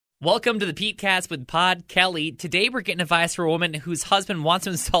Welcome to the Pete Cast with Pod Kelly. Today we're getting advice for a woman whose husband wants to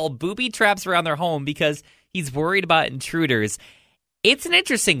install booby traps around their home because he's worried about intruders. It's an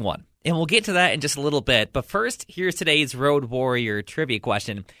interesting one, and we'll get to that in just a little bit. But first, here's today's Road Warrior trivia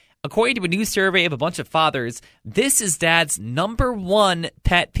question. According to a new survey of a bunch of fathers, this is Dad's number one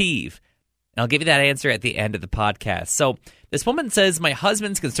pet peeve. And I'll give you that answer at the end of the podcast. So this woman says, my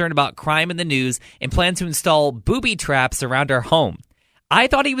husband's concerned about crime in the news and plans to install booby traps around our home. I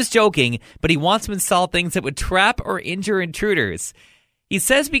thought he was joking, but he wants to install things that would trap or injure intruders. He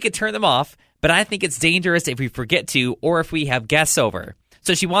says we could turn them off, but I think it's dangerous if we forget to or if we have guests over.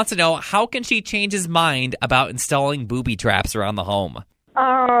 So she wants to know, how can she change his mind about installing booby traps around the home?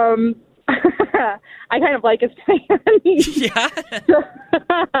 I kind of like his plan. Yeah.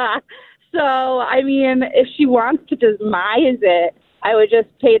 So, I mean, if she wants to demise it, I would just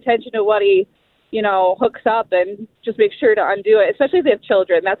pay attention to what he, hooks up and just make sure to undo it, especially if they have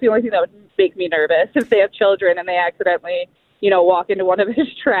children. That's the only thing that would make me nervous. If they have children and they accidentally, walk into one of his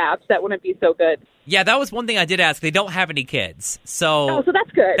traps, that wouldn't be so good. Yeah, that was one thing I did ask. They don't have any kids. So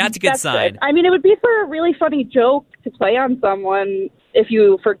that's good. That's a good sign. Good. I mean, it would be for a really funny joke to play on someone if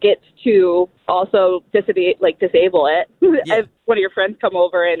you forget to also disable it. Yeah. If one of your friends come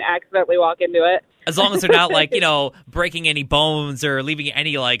over and accidentally walk into it. As long as they're not breaking any bones or leaving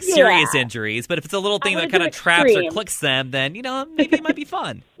any serious injuries. But if it's a little thing that kind of traps or clicks them, then, maybe it might be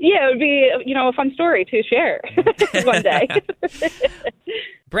fun. Yeah, it would be, a fun story to share one day.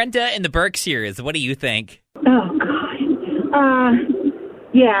 Brenda in the Berkshires, what do you think? Oh, God.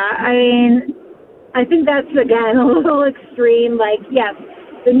 Yeah, I mean, I think that's, again, a little extreme. Yes,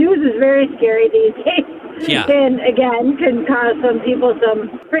 the news is very scary these days. Yeah. And, again, can cause some people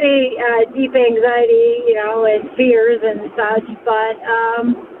some pretty deep anxiety, and fears and such. But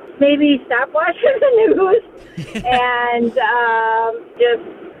maybe stop watching the news and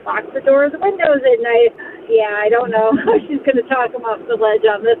just lock the doors and windows at night. Yeah, I don't know how she's going to talk him off the ledge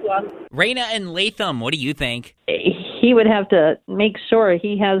on this one. Raina and Latham, what do you think? He would have to make sure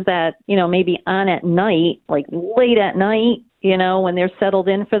he has that, maybe on at night, late at night, when they're settled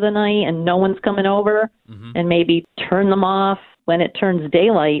in for the night and no one's coming over, and maybe turn them off when it turns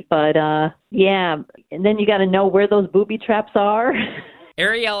daylight. But, yeah, and then you got to know where those booby traps are.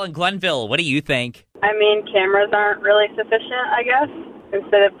 Ariel and Glenville, what do you think? I mean, cameras aren't really sufficient, I guess.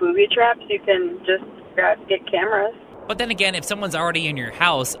 Instead of booby traps, you can just get cameras. But then again, if someone's already in your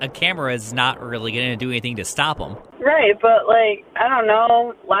house, a camera is not really going to do anything to stop them. Right, but, I don't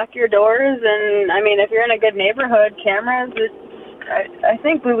know, lock your doors, and, I mean, if you're in a good neighborhood, cameras, I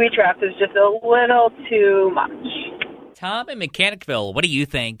think booby traps is just a little too much. Tom in Mechanicville, what do you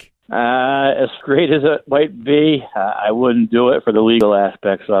think? As great as it might be, I wouldn't do it for the legal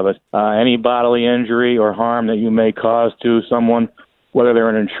aspects of it. Any bodily injury or harm that you may cause to someone, whether they're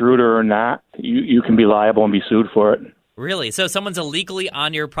an intruder or not, you can be liable and be sued for it. Really? So if someone's illegally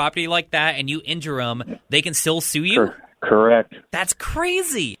on your property like that and you injure them, they can still sue you? Correct. That's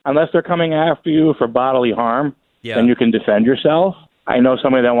crazy. Unless they're coming after you for bodily harm, then you can defend yourself. I know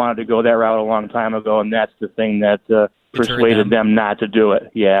somebody that wanted to go that route a long time ago, and that's the thing that persuaded them not to do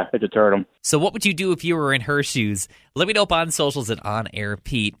it. Yeah, it deterred them. So what would you do if you were in her shoes? Let me know up on socials at On Air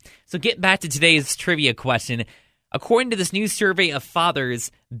Pete. So getting back to today's trivia question. According to this new survey of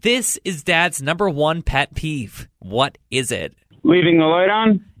fathers, this is Dad's number one pet peeve. What is it? Leaving the light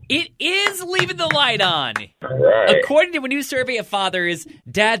on? It is leaving the light on. Right. According to a new survey of fathers,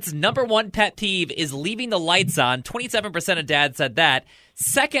 Dad's number one pet peeve is leaving the lights on. 27% of dads said that.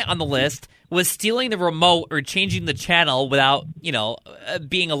 Second on the list was stealing the remote or changing the channel without,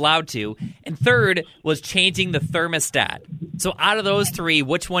 being allowed to. And third was changing the thermostat. So out of those three,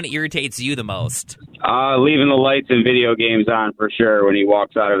 which one irritates you the most? Leaving the lights and video games on for sure when he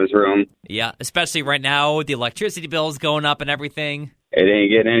walks out of his room. Yeah, especially right now with the electricity bills going up and everything. It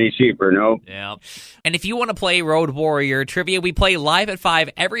ain't getting any cheaper, nope. Yeah. And if you want to play Road Warrior Trivia, we play live at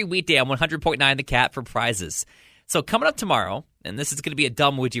 5 every weekday on 100.9 The Cat for prizes. So coming up tomorrow, and this is going to be a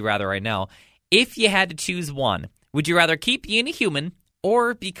dumb would you rather right now, if you had to choose one, would you rather keep being a human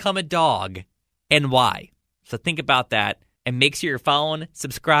or become a dog, and why? So think about that, and make sure you're following,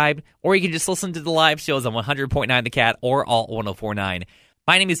 subscribe, or you can just listen to the live shows on 100.9 The Cat or Alt 1049.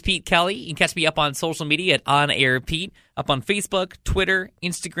 My name is Pete Kelly. You can catch me up on social media at On Air Pete, up on Facebook, Twitter,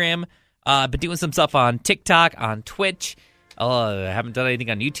 Instagram. Been doing some stuff on TikTok, on Twitch. I haven't done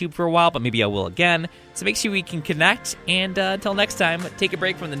anything on YouTube for a while, but maybe I will again. So make sure we can connect. And until next time, take a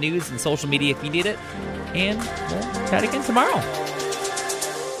break from the news and social media if you need it. And we'll chat again tomorrow.